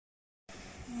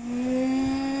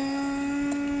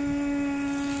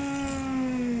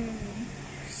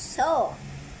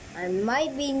I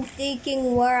might be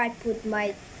thinking where I put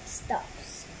my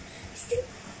stuffs.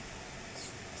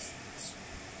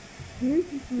 Why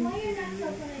you're not so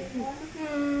fun anymore?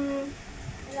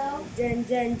 Hello? Jen.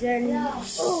 Hello?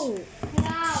 Oh.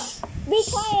 Hello? Be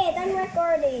quiet, I'm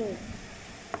recording.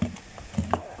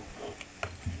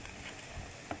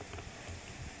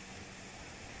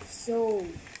 So,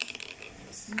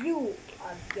 it's you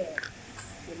again.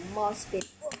 You must be.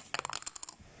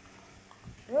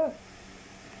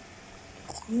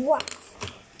 What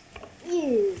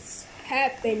is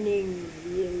happening,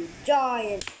 you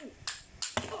giant?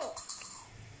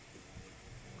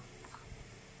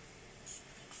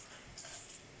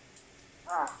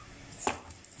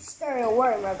 Stay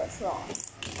away, Megatron.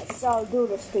 I shall do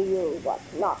this to you, but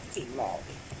not be mad.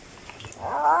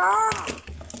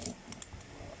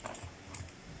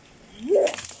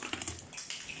 Yeah.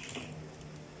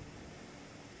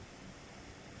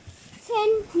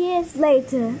 10 years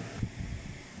later.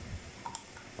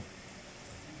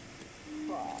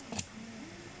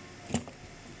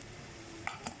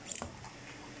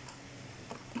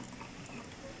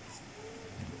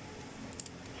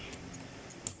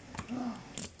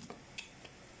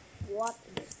 What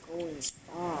is going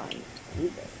on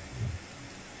today?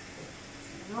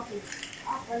 Nothing.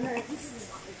 This is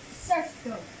nothing. Search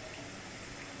them.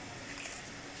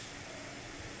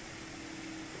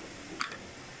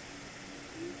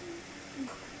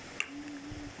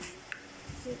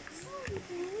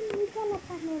 We cannot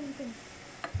find anything.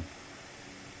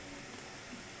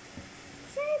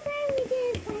 Sorry, Brian, we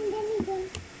didn't find anything.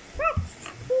 But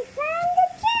we found the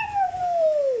camera.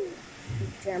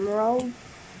 Emerald.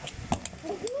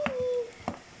 It's me.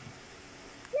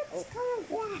 Looks color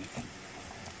black.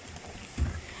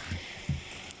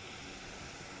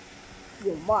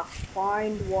 You must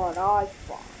find what I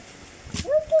found.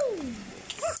 Looking.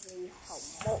 See how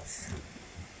much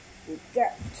you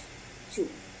get to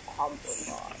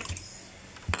compromise.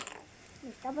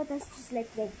 How about us just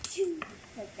like that?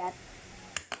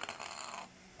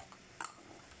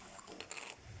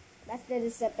 That's the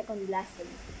Decepticon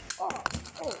blasting. Oh.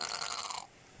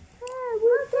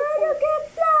 We're gonna get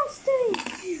blasted.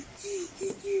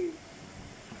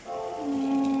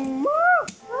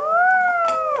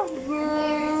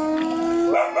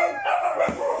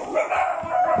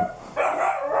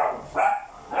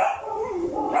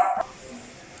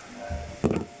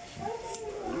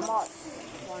 Must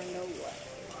find a way.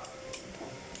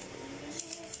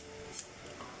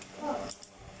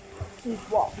 Keep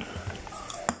walking.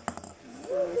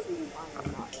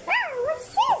 What's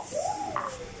this?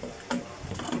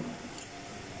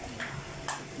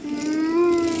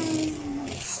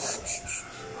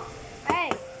 Hey,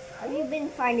 have you been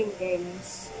finding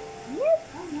things? Nope.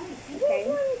 Okay. I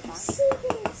just wanted to see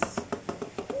this.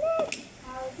 Look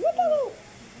at it.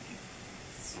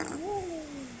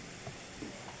 Swirling.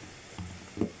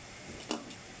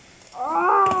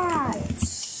 Hi.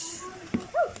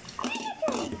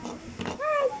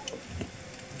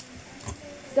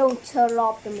 Don't tell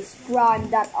Optimus Prime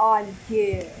that I'm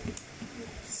here.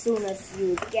 As soon as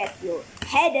you get your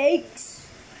headaches,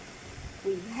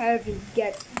 we haven't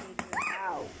get figured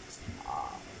out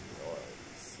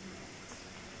afterwards.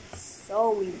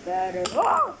 So we better.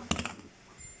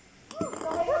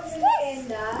 What's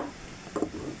merienda?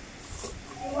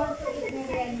 You want to eat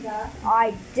merienda?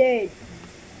 I did.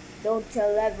 Don't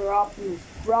tell ever Optimus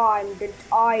Prime that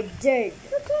I did.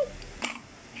 Okay.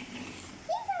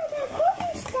 These are the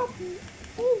cooking stuff.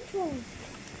 Intro.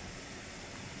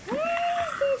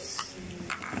 This.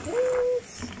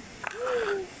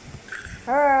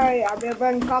 Hey, have you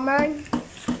been coming?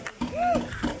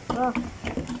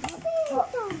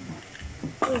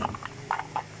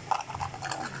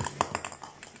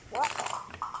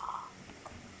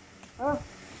 What?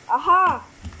 Aha!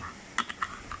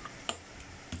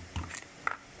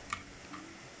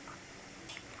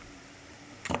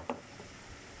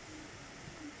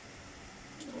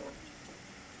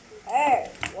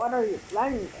 Hey, what are you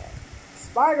planning there?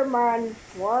 Spider-Man,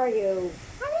 where are you?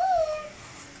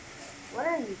 What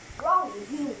are you wrong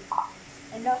with you?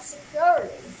 And the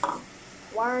security?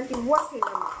 Why aren't you working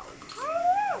on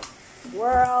it?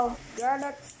 Well,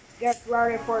 get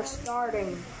ready for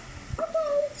starting.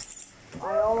 Okay.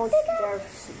 I almost there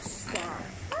some stuff.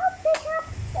 I'll pick up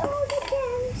all the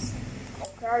gems.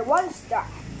 Okay, what's that?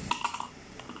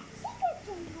 Secret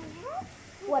gem I have.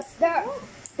 What's that?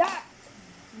 That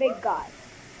big guy.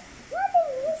 Nothing.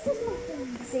 This is nothing.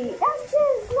 See, That's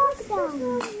just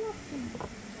lockdown.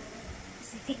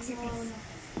 Fix it.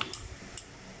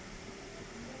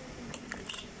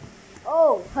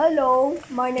 Oh, hello.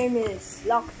 My name is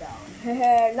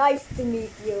Lockdown. Nice to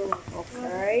meet you.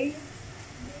 Okay.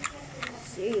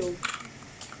 See you.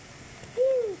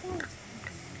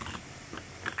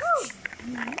 Oh,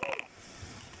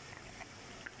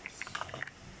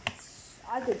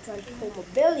 I could transform a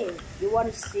billion. You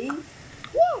want to see?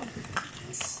 yeah.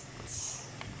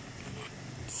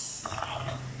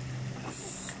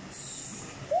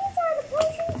 These are the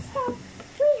potions that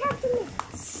we have to make.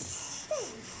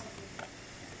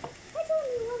 Which one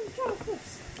do you want to try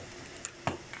first?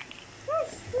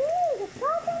 First, we need a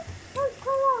bottle of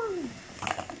cologne.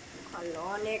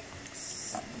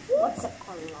 Colonics. What's a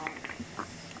colonic?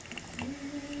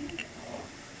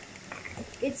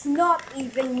 It's not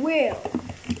even real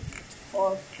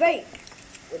or fake,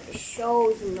 but it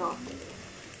shows nothing.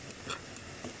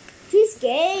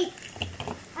 Cheesecake.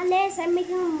 Unless I'm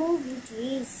making a movie,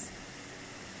 jeez.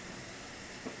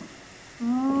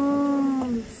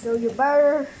 So you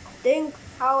better think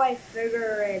how I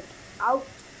figure it out.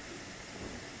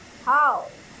 How?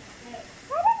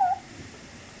 I don't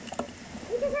know.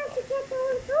 We just have to get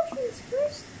all the potions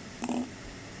first.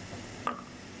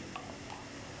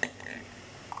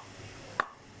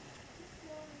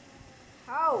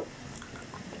 How?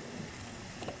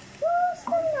 First,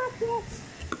 I'm not yet.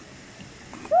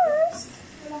 First,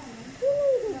 we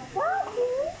need a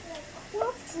bottle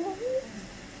that's clean.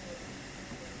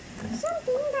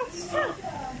 Something that's strong.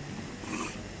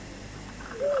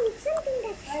 We need something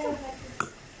that's strong.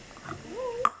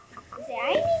 See,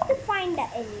 I need to find the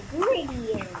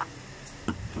ingredient.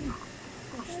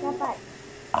 Dapat.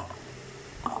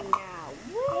 Now,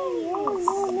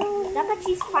 wait. Dapat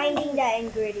she's finding the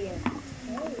ingredient.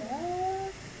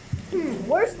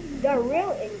 Where's the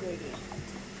real ingredient?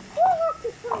 We have to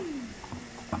find.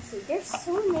 See, there's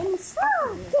so many stuff.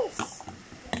 Oh, in here. this.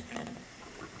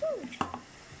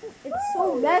 It's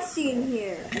so messy in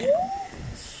here.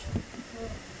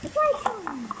 It's like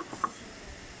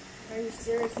Are you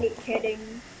seriously kidding?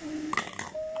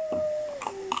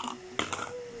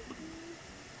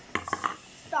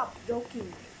 Stop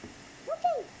joking.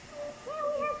 okay. Now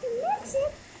we have to mix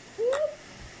it with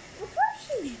a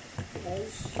potion. Okay.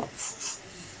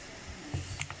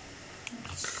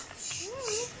 Now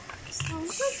it's time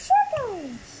for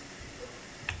sugars.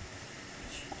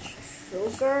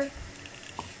 Sugar?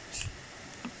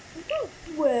 Okay.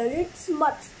 Well, it's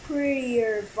much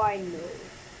prettier if I know.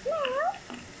 Now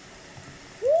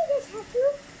we just have to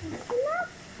mix them up.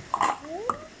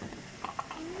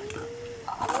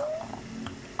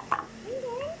 And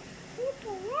then with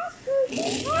the last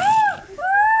potion.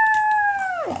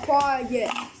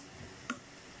 Quiet.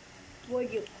 Will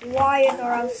you quiet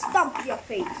or I'll stomp your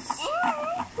face? And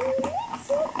we mix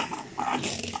it.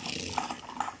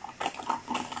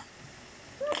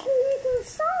 Put a little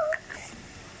salt.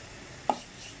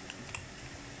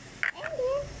 And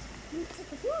then mix it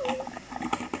again.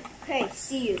 Okay,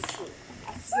 see you soon.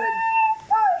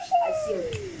 Potion. I see your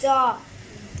dumb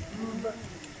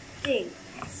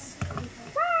things.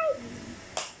 Bye.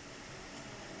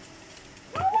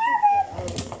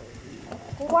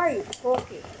 Who are you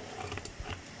talking?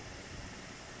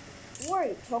 Who are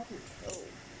you talking to?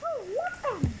 Oh,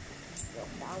 look them.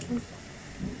 Lockdown.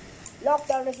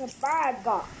 Lockdown is a bad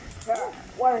guy.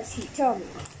 Where is he? Tell me.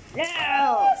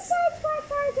 Now! This is what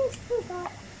I just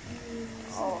forgot.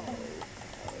 Oh.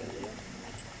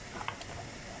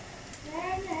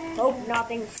 Hope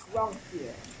nothing's wrong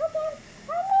here. Okay,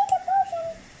 I made a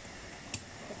potion.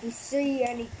 If you see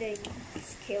anything,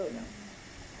 just kill them.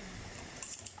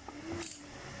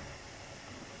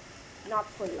 Not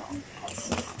for long.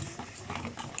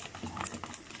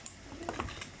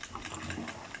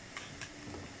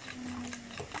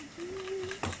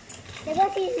 I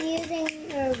guess he's using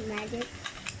her magic.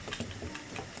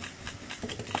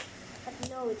 But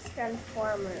no, it's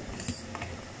Transformers.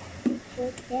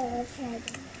 Okay, let's try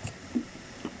it.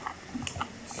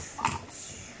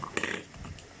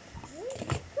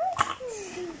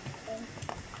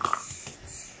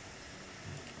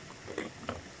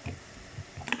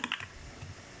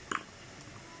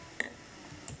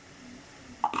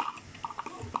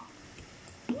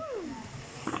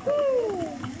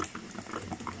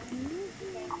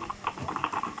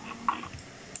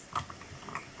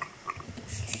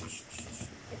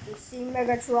 If you see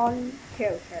Megatron,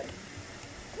 kill him.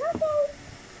 Okay,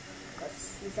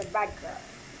 Because he's a bad guy.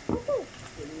 okay.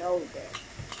 You know that.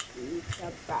 He's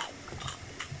a bad guy.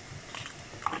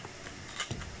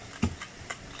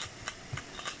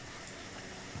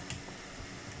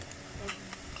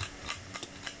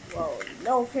 Whoa,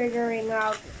 no figuring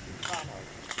out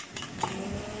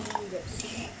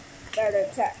this. Better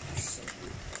text.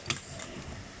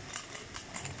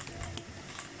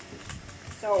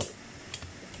 So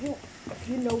if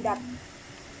you know that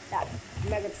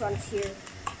Megatron's here,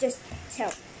 just tell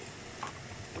me.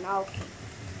 Now,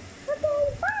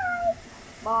 Okay, bye.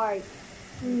 bye.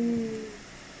 Here.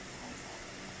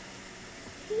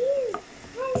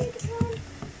 Hi, Megatron.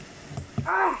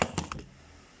 Ah!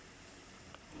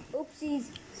 Oopsies.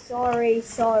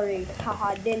 Sorry.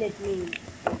 Haha, didn't mean.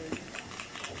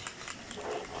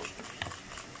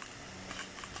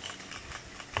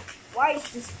 Why is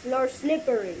this floor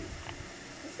slippery?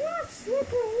 It's not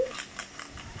slippery.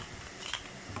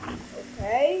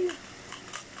 Okay.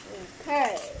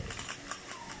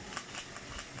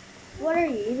 What are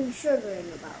you even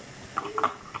sugaring about?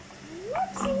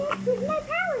 Mixing it with my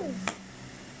powers.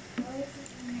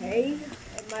 Okay.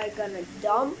 Am I gonna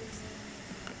dump?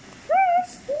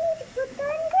 First, we need to put the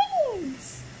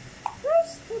ingredients.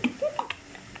 First, let's pick it. Pop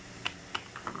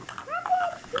it,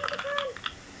 Megatron.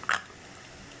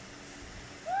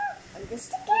 I'm just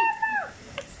The camera!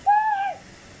 It's there!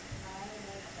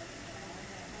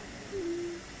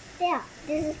 There,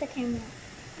 this is the camera.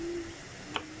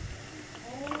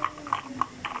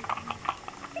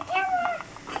 The camera!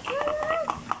 Camera!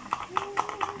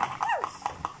 Close!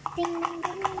 Ding, ding, ding,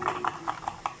 ding.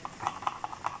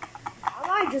 Am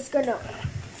I just gonna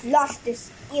flush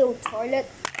this ill toilet?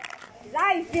 'Cause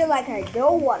I feel like I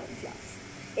don't want to flush.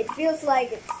 It feels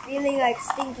like it's feeling like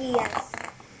stinky as.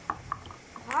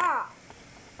 Ah!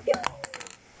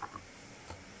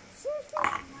 Seriously?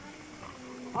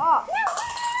 Ah! No!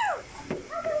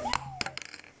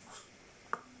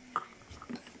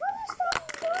 What is that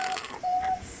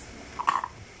noise?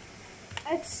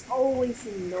 It's always a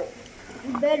no.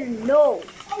 You better know.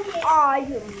 I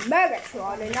am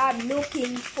Megatron and I'm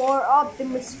looking for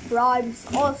Optimus Prime's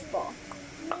Osborn.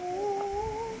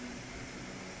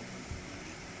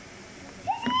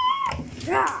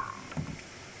 Yeah.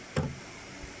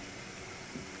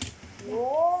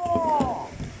 Whoa.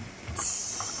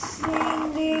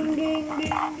 Ding, ding, ding,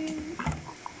 ding, ding.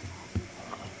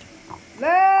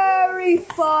 Very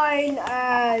fine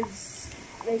as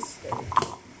Mr.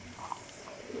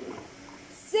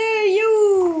 See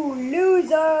you,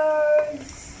 losers!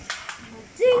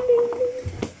 Ding, ding, ding.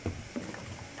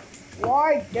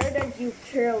 Why didn't you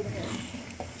kill him?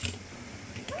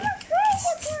 I'm afraid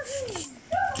to kill him.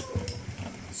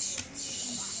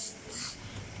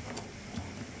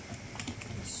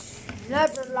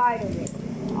 Never lie to me.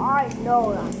 I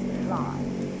know that's a lie.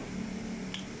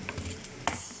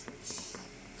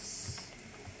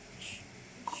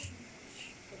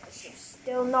 You're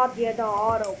still not yet an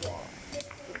Autobot.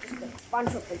 You're just a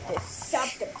bunch of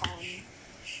Decepticons.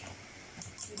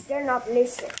 You dare not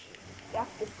listen. You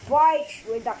have to fight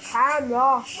with the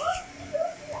camera.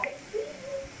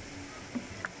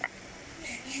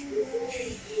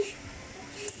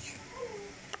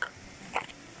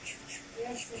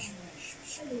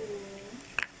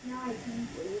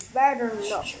 You better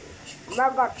know.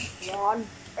 Megatron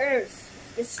is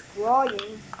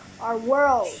destroying our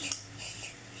world.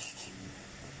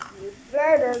 You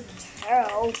better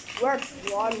tell which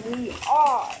one we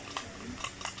are.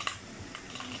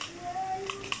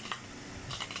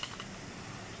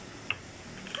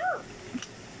 Oh.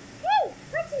 Hey,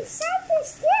 what's inside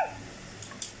this gift?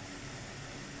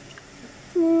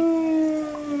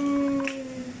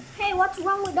 Hey, what's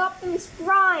wrong with Optimus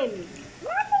Prime?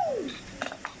 Nothing.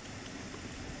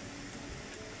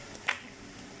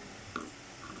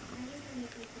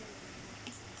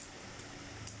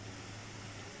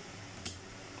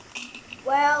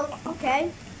 Well,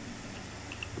 okay.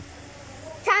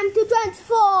 Time to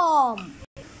transform!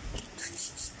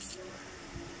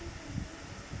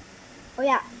 Oh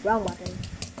yeah, wrong button.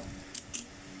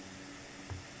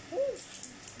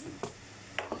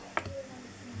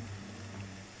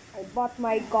 I bought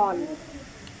my gun.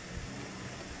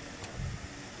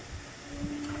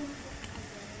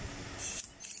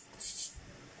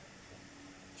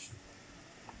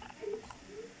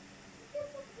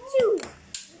 Phew.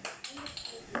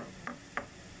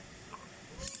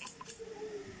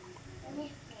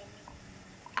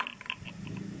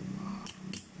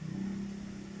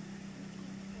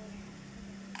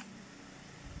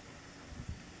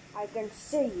 I can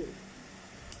see you.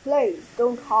 Please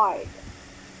don't hide.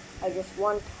 I just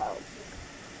want help.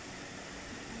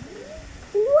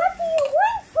 What do you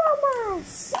want from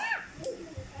us? Can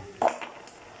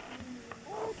you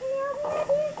help me out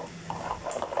here?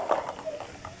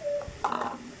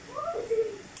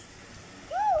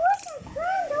 Hey, what's that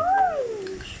friend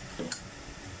orange?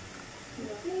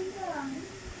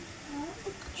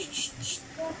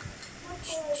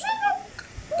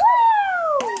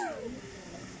 Whoa!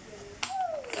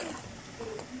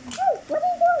 Hey, what are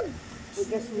you doing? We're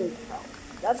the snake.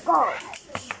 Let's go.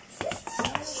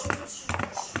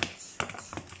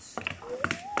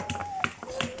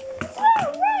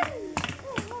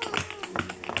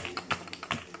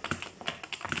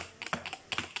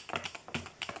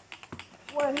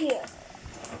 We're here.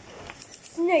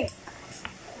 Snake.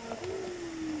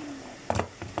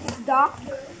 Duck.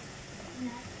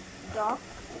 Duck.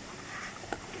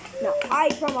 Now I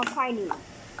from a tiny.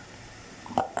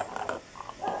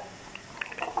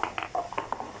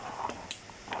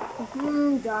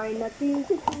 Dynasty,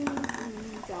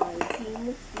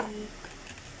 Dynasty,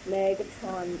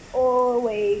 Megatron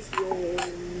always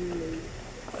win.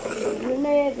 You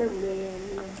never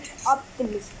win.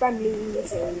 Optimus Prime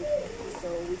loser, he's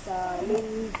always a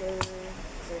loser.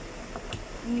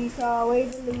 He's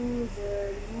always a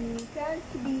loser. You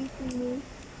can't beat me.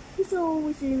 He's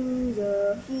always a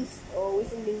loser. He's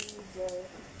always a loser.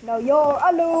 Now you're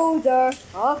a loser,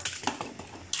 huh?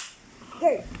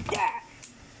 Hey, yeah.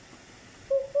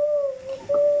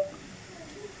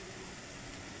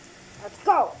 Let's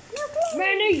go.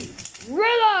 Manny,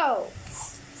 Rillo.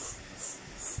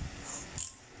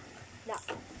 Now,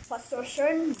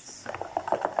 positions.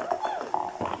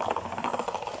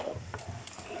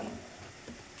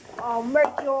 I'll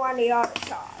make you on the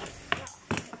outside.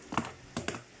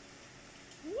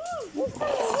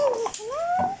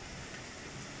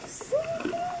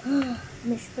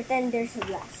 Let's pretend there's a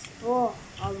glass. Oh,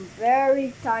 I'm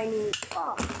very tiny.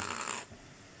 Oh.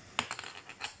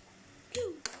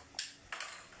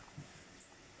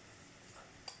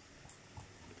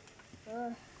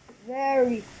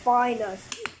 Very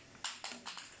finest.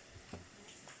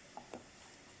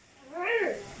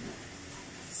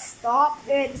 Stop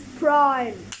it,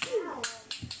 Prime.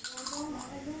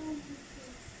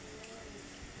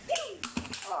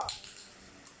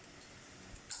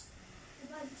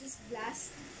 Just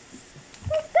blast.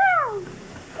 Let's go!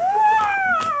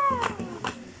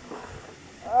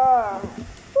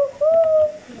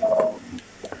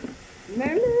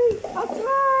 Memory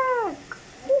attack!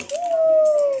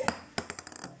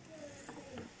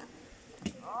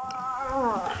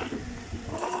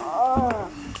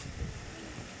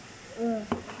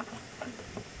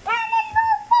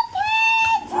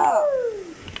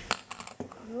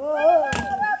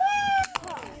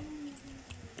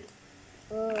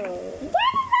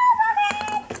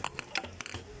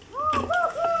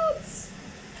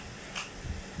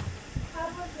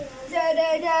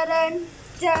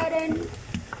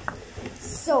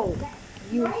 So,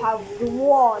 you have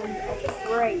won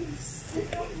a race.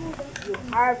 You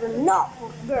have enough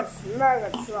of this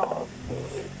Megatron.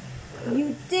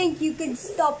 You think you can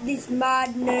stop this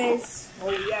madness?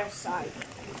 Oh yes, I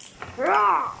can.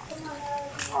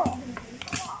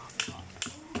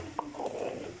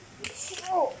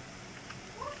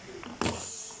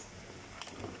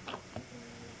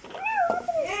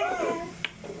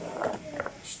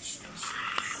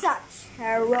 Such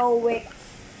heroic.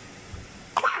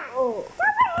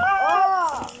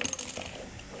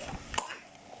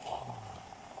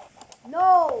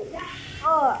 No!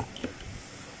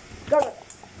 Got it.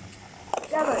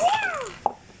 Got it.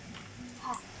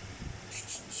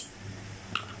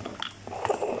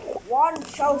 One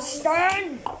shall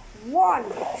stand, one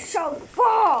shall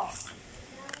fall.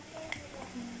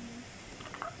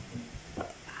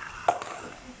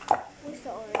 Where's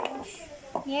the orange?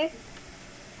 Here.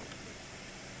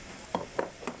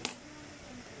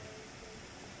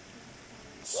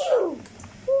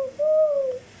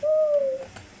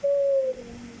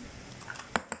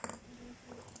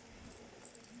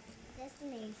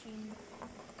 Destination.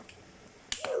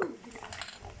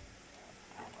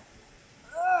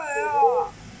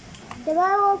 The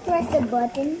guy will press the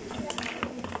button.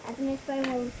 Optimus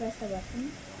Prime will press the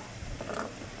button.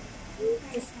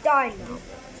 Just die now.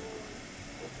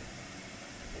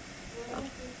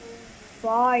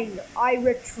 Fine, I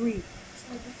retreat.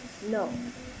 No,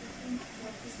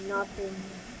 it's nothing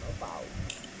about.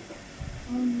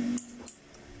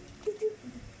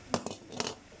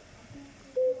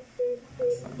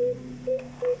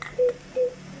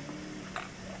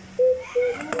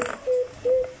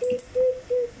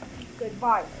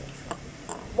 Goodbye.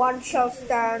 One shall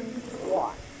stand,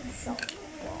 one shall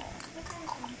fall.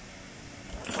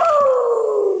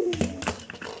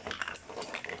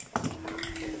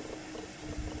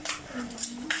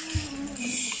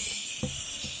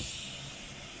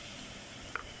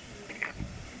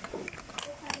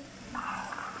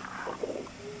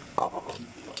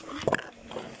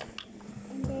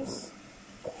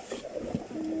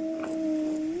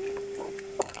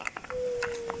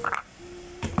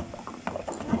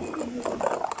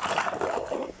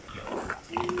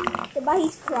 But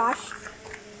he's crushed.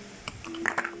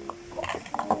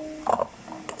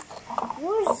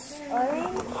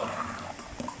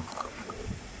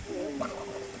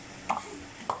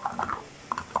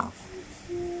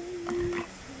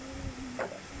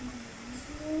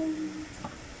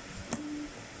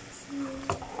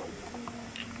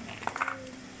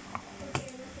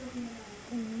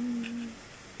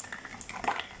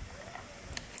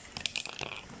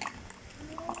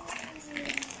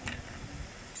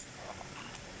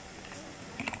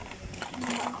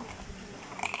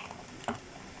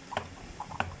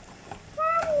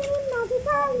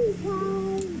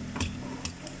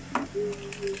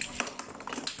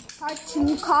 Part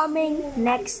 2 coming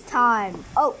next time.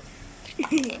 Oh,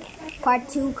 part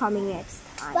 2 coming next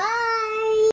time. Bye.